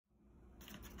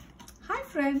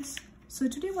friends, so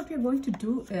today what we are going to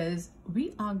do is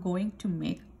we are going to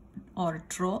make or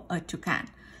draw a toucan.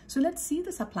 So let's see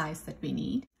the supplies that we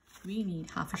need. We need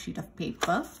half a sheet of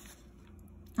paper,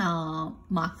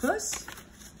 markers,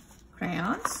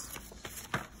 crayons,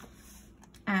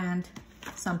 and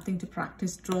something to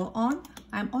practice draw on.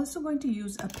 I'm also going to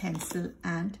use a pencil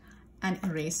and an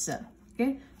eraser.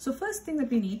 Okay, so first thing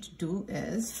that we need to do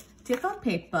is take our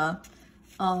paper,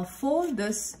 fold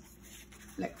this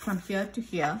like from here to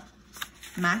here,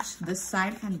 match this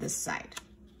side and this side.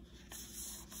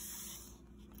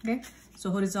 Okay, so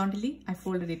horizontally I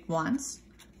folded it once,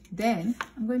 then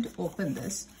I'm going to open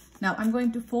this. Now I'm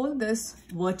going to fold this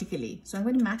vertically, so I'm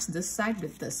going to match this side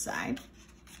with this side.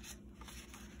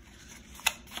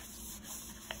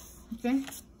 Okay,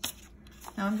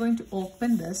 now I'm going to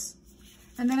open this,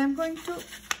 and then I'm going to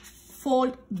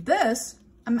fold this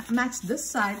and match this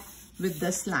side with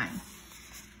this line.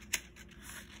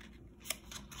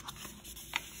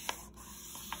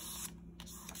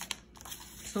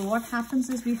 So what happens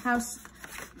is we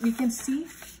can see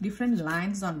different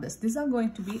lines on this. These are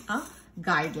going to be our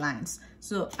guidelines.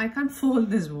 So I can't fold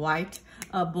this white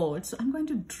board. So I'm going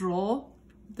to draw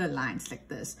the lines like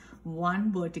this.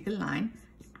 One vertical line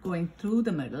going through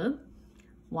the middle,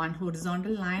 one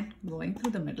horizontal line going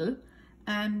through the middle,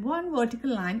 and one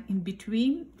vertical line in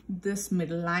between this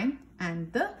middle line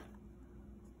and the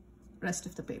rest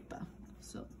of the paper.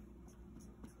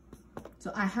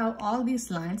 So I have all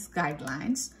these lines,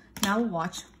 guidelines. Now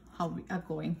watch how we are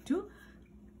going to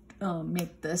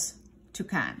make this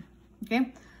toucan.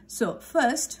 Okay, so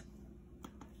first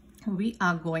we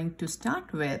are going to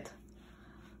start with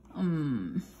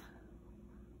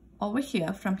over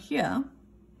here. From here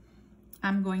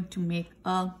I'm going to make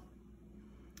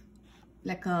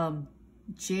like a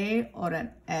J or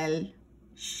an L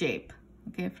shape.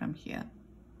 Okay, from here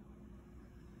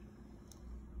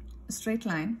a straight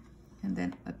line and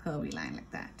then a curvy line like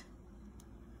that.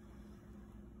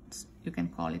 You can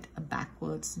call it a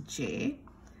backwards J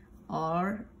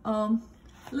or a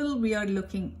little weird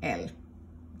looking L.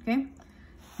 Okay,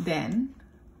 then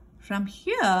from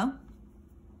here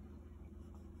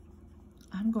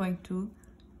I'm going to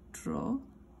draw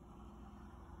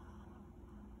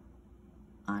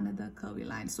another curvy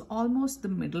line. So almost the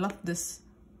middle of this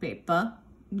paper,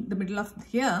 the middle of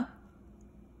here,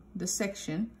 this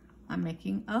section, I'm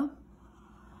making a,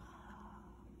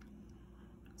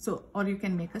 so, or you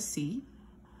can make a C,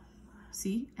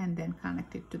 and then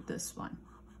connect it to this one.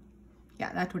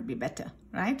 Yeah, that would be better,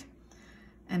 right?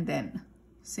 And then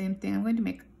same thing, I'm going to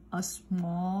make a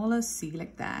smaller C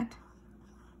like that,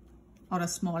 or a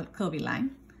small curvy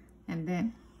line, and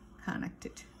then connect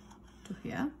it to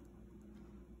here.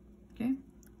 Okay,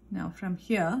 now from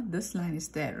here, this line is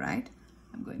there, right?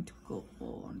 I'm going to go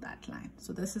on that line.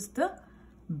 So this is the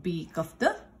beak of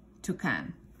the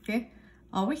toucan. Okay,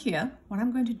 over here, what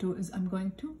I'm going to do is I'm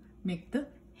going to make the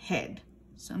head.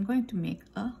 So I'm going to make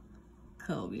a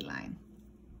curvy line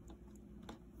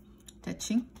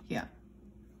touching here.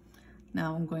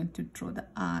 Now I'm going to draw the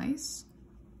eyes,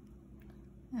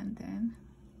 and then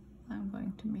I'm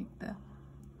going to make the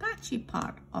patchy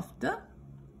part of the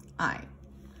eye.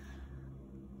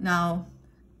 Now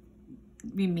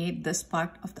we made this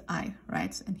part of the eye,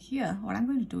 right? And here what I'm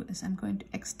going to do is I'm going to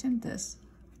extend this,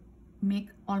 make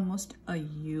almost a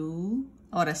U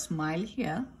or a smile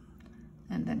here,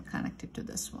 and then connect it to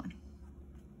this one.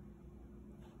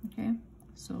 Okay,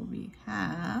 so we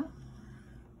have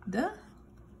the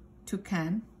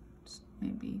toucan.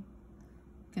 Maybe you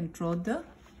can draw the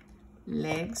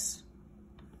legs.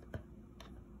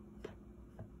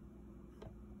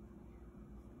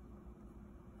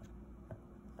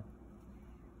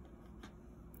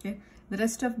 Okay, the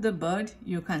rest of the bird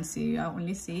you can't see, you are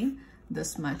only seeing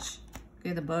this much.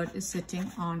 Okay, the bird is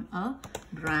sitting on a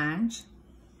branch.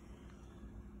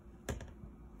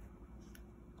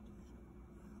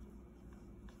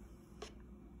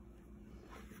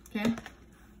 Okay,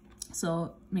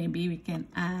 so maybe we can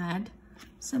add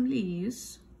some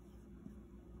leaves.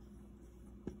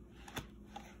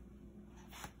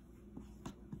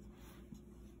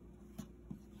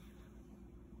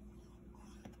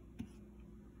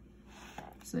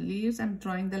 So leaves, I'm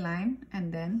drawing the line,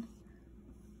 and then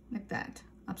like that,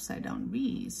 upside down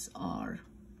V's or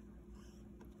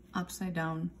upside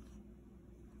down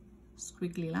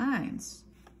squiggly lines,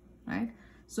 right?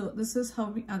 So this is how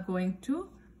we are going to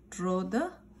draw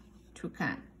the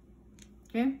toucan.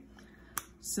 Okay,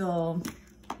 so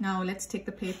now let's take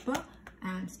the paper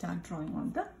and start drawing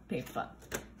on the paper.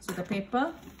 So the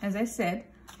paper, as I said,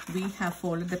 we have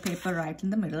folded the paper right in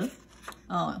the middle,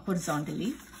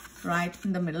 horizontally, right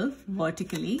in the middle,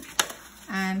 vertically,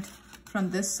 and from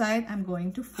this side I'm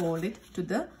going to fold it to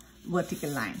the vertical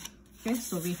line. Okay,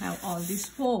 so we have all these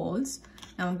folds.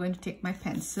 Now I'm going to take my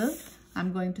pencil.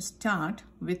 I'm going to start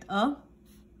with a,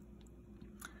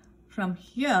 from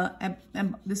here,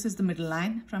 this is the middle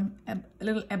line, from a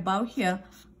little above here,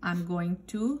 I'm going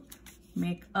to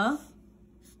make a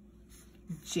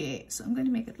J. So I'm going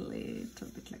to make it a little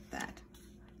bit like that.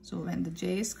 So when the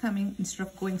J is coming, instead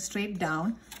of going straight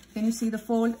down, can you see the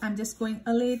fold? I'm just going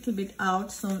a little bit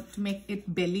out, so to make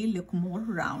it belly look more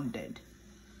rounded.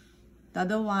 The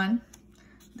other one,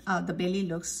 the belly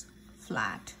looks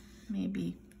flat,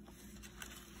 maybe.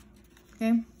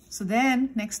 Okay, so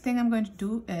then next thing I'm going to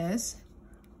do is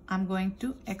I'm going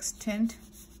to extend,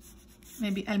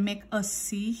 maybe I'll make a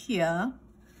C here.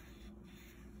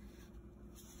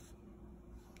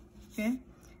 Okay,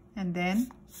 and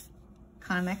then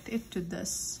connect it to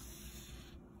this.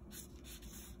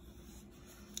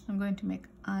 I'm going to make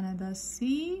another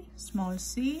C, small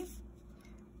c,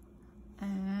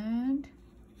 and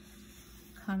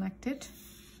connect it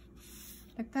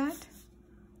like that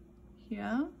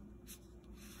here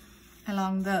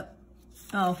along the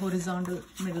horizontal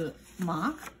middle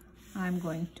mark. I'm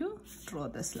going to draw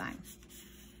this line.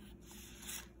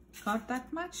 Got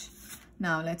that much?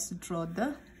 Now let's draw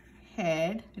the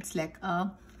head. It's like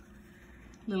a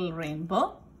little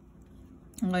rainbow.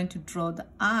 I'm going to draw the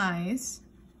eyes,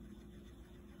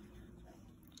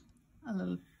 a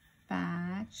little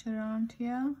patch around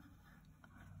here,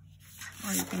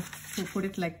 or you can put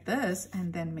it like this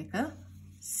and then make a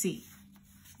C.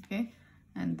 Okay,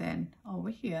 and then over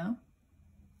here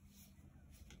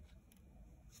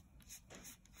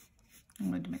I'm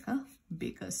going to make a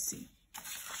bigger C,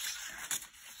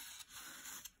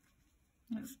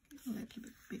 a little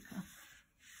bit bigger.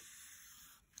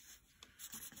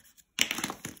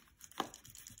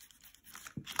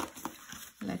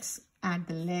 Let's add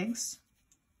the legs.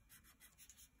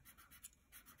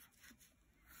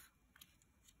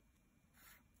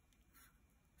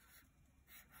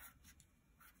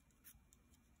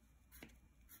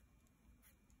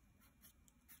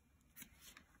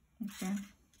 Okay,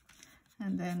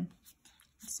 and then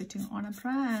sitting on a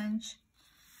branch.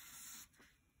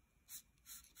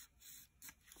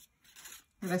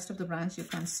 The rest of the branch you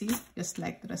can't see, just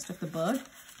like the rest of the bird.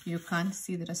 You can't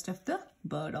see the rest of the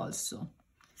bird also.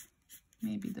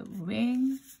 Maybe the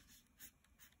wing.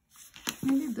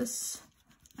 Maybe this,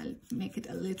 I'll make it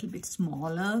a little bit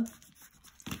smaller,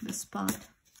 this part,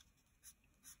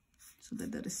 so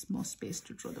that there is more space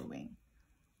to draw the wing.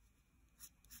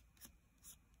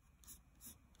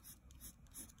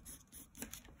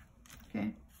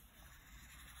 Okay,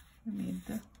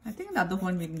 I think the other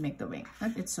one we didn't make the wing,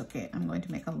 but it's okay. I'm going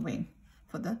to make a wing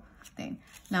for the thing.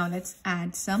 Now let's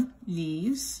add some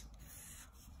leaves.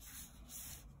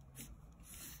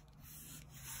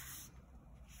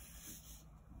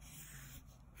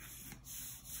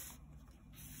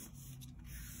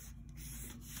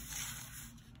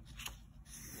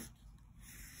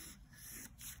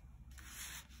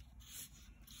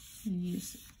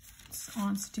 Leaves.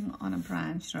 On sitting on a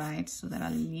branch, right? So there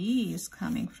are leaves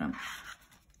coming from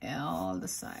all the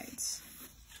sides.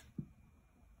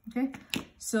 Okay,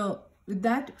 so with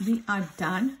that we are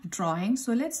done drawing.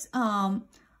 So let's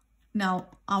now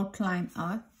outline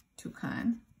our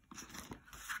toucan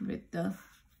with the,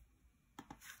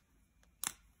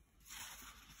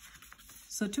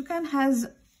 so toucan has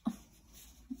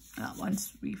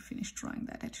once we finish drawing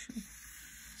that, actually,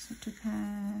 so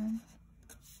toucan,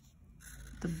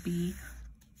 the beak,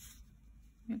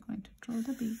 we're going to draw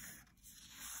the beak.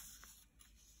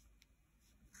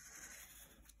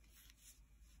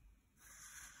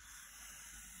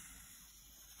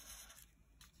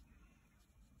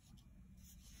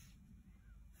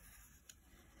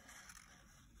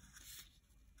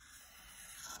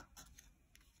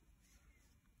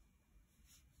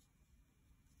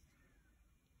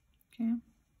 Okay,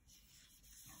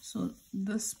 so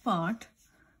this part,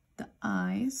 the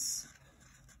eyes,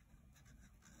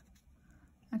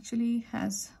 actually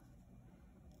has,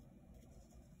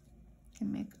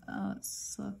 can make a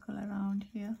circle around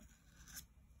here.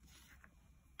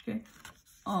 Okay,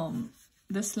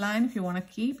 this line, if you want to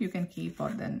keep, you can keep, or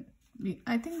then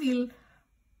I think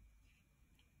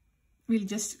we'll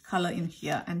just color in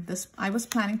here. And this, I was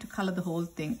planning to color the whole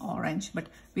thing orange, but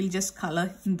we'll just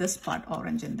color in this part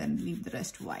orange and then leave the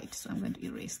rest white. So I'm going to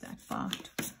erase that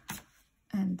part.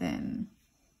 And then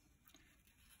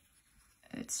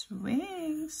its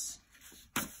wings.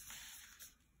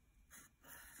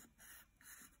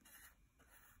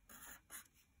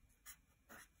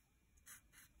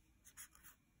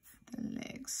 The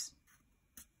legs.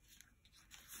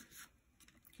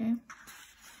 Okay.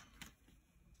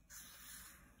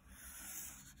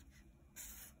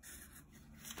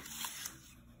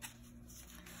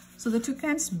 So the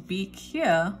toucan's beak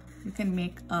here, you can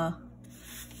make a,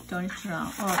 turn it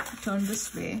around or turn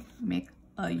this way, make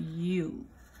a U.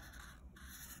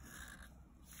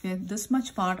 Okay, this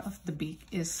much part of the beak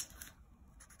is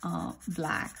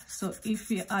black. So if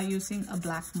we are using a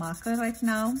black marker right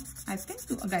now, I think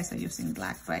you guys are using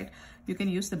black, right? You can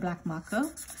use the black marker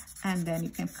and then you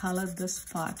can color this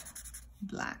part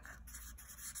black.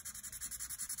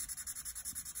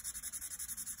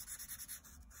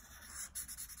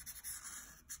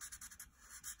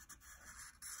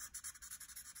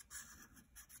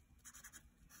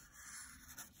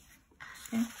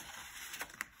 Okay.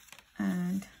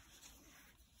 And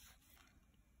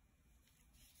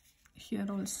here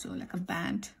also like a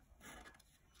band,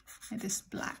 it is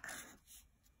black.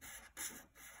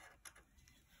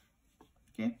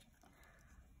 Okay,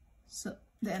 so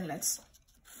then let's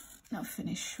now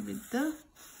finish with the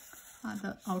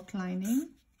other outlining.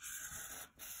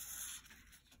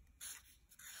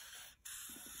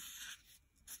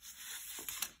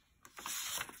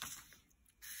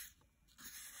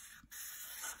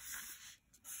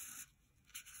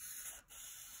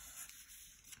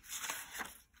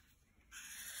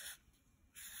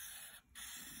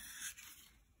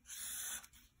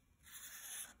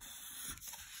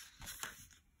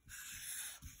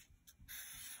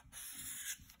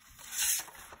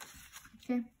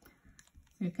 Okay,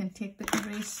 you can take the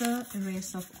eraser,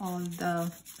 erase off all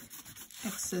the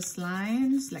excess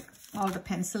lines, like all the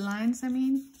pencil lines, I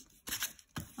mean.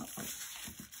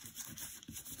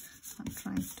 I'm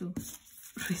trying to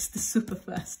erase this super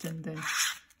fast and then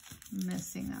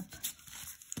messing up.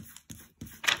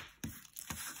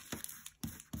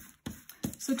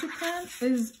 So toucan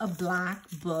is a black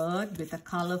bird with a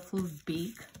colorful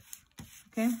beak.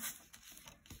 Okay.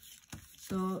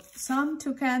 So some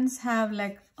toucans have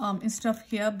like, instead of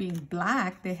here being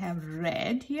black, they have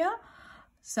red here.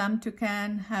 Some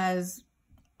toucan has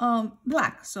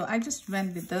black. So I just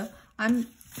went with the, I'm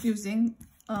using,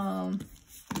 I'm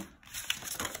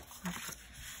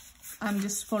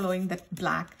just following that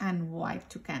black and white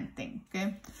toucan thing,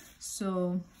 okay?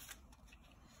 So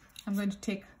I'm going to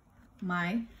take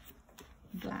my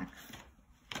black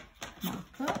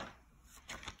marker.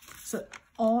 So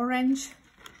orange,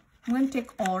 I'm going to take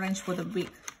orange for the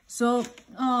beak. So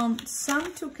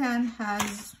some toucan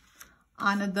has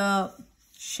another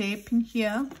shape in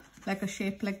here, like a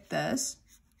shape like this.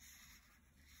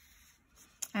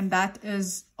 And that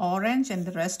is orange and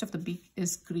the rest of the beak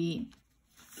is green.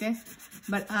 Okay,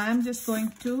 but I'm just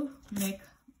going to make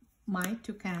my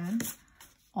toucan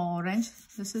orange.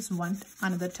 This is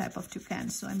another type of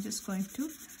toucan. So I'm just going to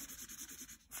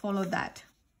follow that.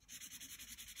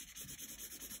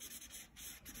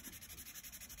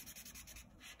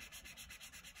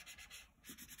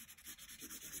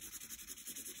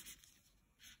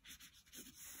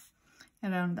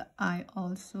 Around the eye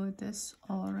also it is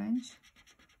orange.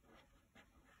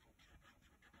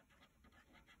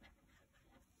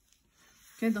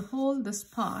 Okay, this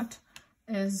part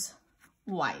is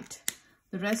white.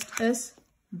 The rest is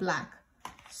black.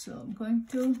 So I'm going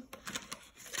to,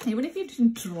 even if you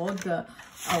didn't draw the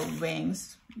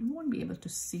wings, you won't be able to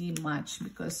see much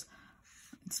because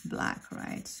it's black,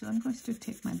 right? So I'm going to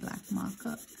take my black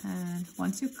marker, and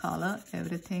once you color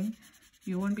everything,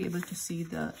 you won't be able to see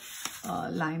the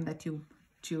line that you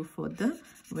drew for the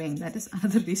wing. That is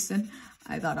another reason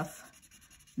I thought of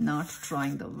not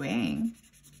drawing the wing,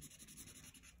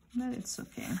 but it's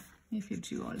okay if you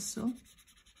drew also.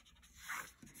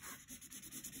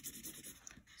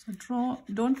 So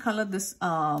don't color this,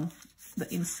 the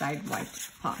inside white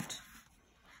part.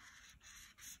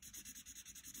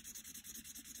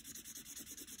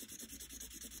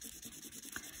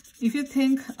 If you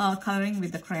think coloring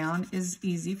with the crayon is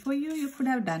easy for you, you could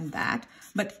have done that.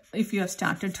 But if you have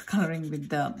started coloring with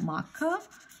the marker,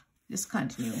 just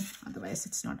continue. Otherwise,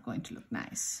 it's not going to look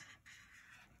nice.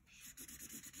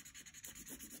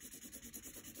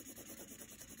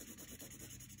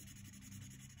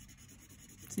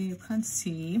 So you can't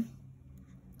see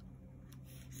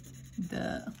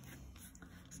the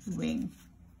wing,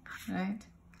 right?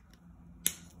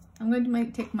 I'm going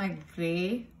to take my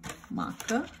gray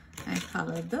marker and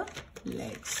color the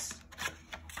legs.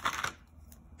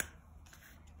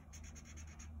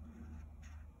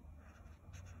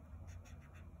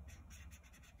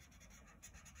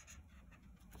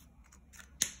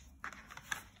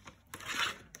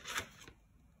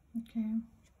 Okay,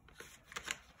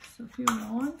 so if you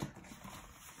want,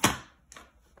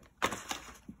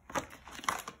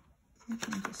 you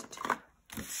can just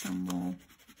put some more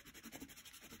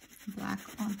black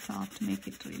on top to make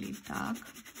it really dark.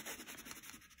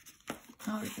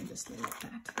 Or you can just leave it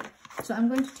like that. So I'm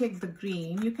going to take the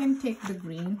green. You can take the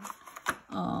green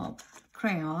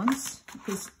crayons,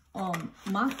 because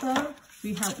marker,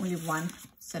 we have only one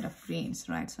set of greens,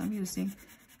 right? So I'm using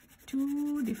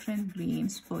 2 different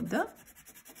greens for the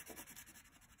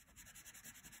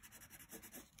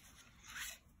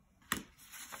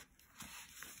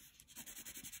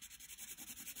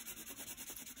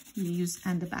leaves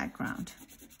and the background.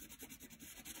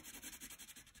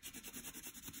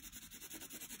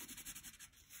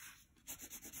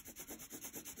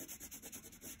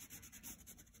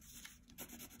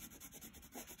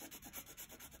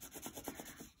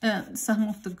 Some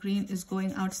of the green is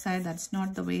going outside. That's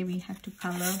not the way we have to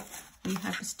color. We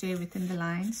have to stay within the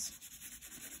lines.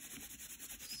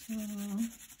 So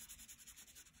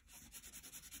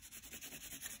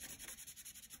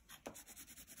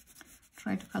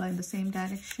try to color in the same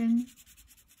direction.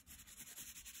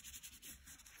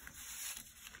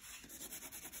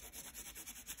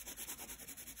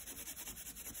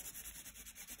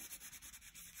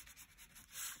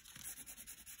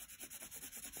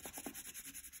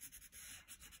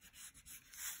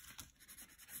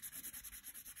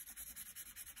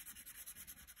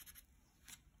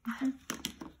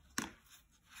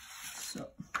 So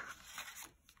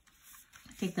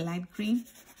take the light green.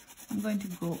 I'm going to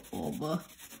go over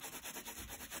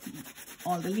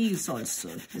all the leaves also.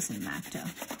 It doesn't matter.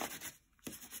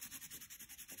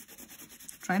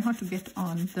 Try not to get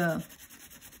on the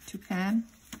toucan.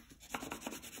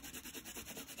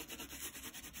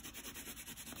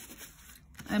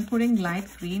 I'm putting light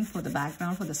green for the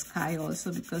background, for the sky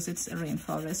also, because it's a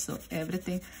rainforest. So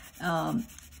everything,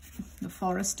 the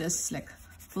forest is like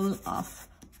full of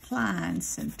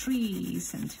plants and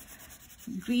trees and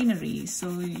greenery. So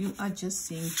you are just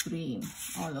seeing green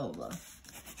all over.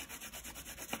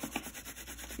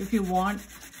 If you want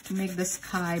to make the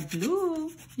sky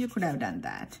blue, you could have done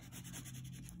that.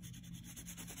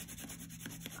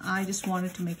 I just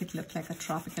wanted to make it look like a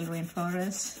tropical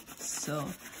rainforest. So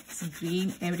it's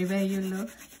green everywhere you look.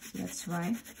 That's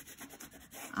why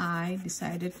I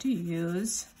decided to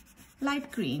use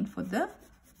light green for the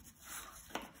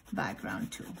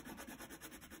background too.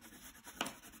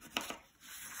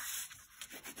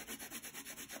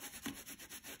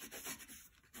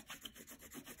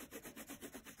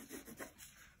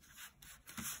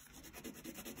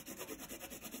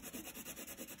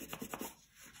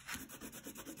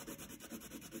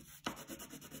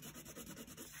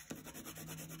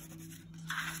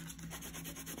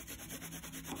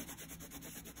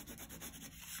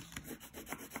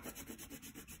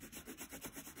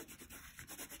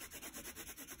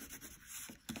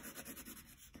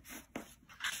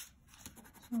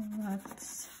 So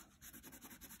that's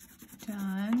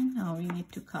done. Now we need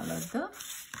to color the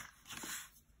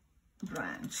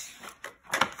branch.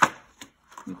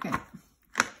 You can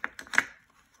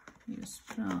use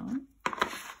brown.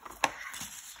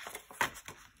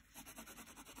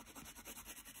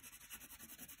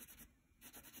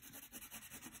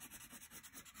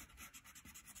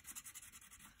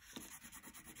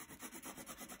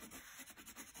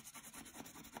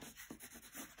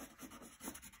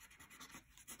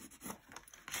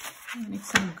 And if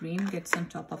some green gets on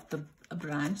top of the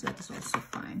branch, that is also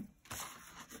fine.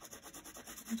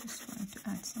 I'm just going to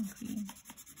add some green.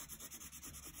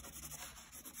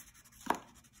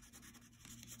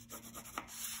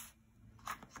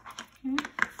 Okay.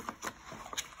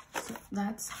 So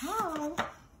that's how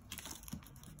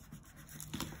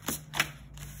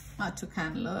our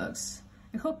toucan looks.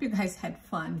 I hope you guys had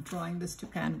fun drawing this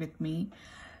toucan with me.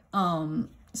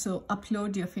 So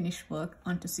upload your finished work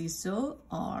onto Seesaw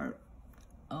or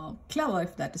Clever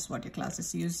if that is what your class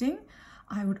is using.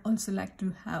 I would also like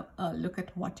to have a look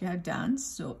at what you have done.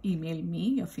 So email me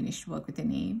your finished work with a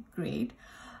name, grade.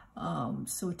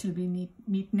 So till we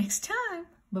meet next time.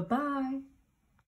 Bye-bye.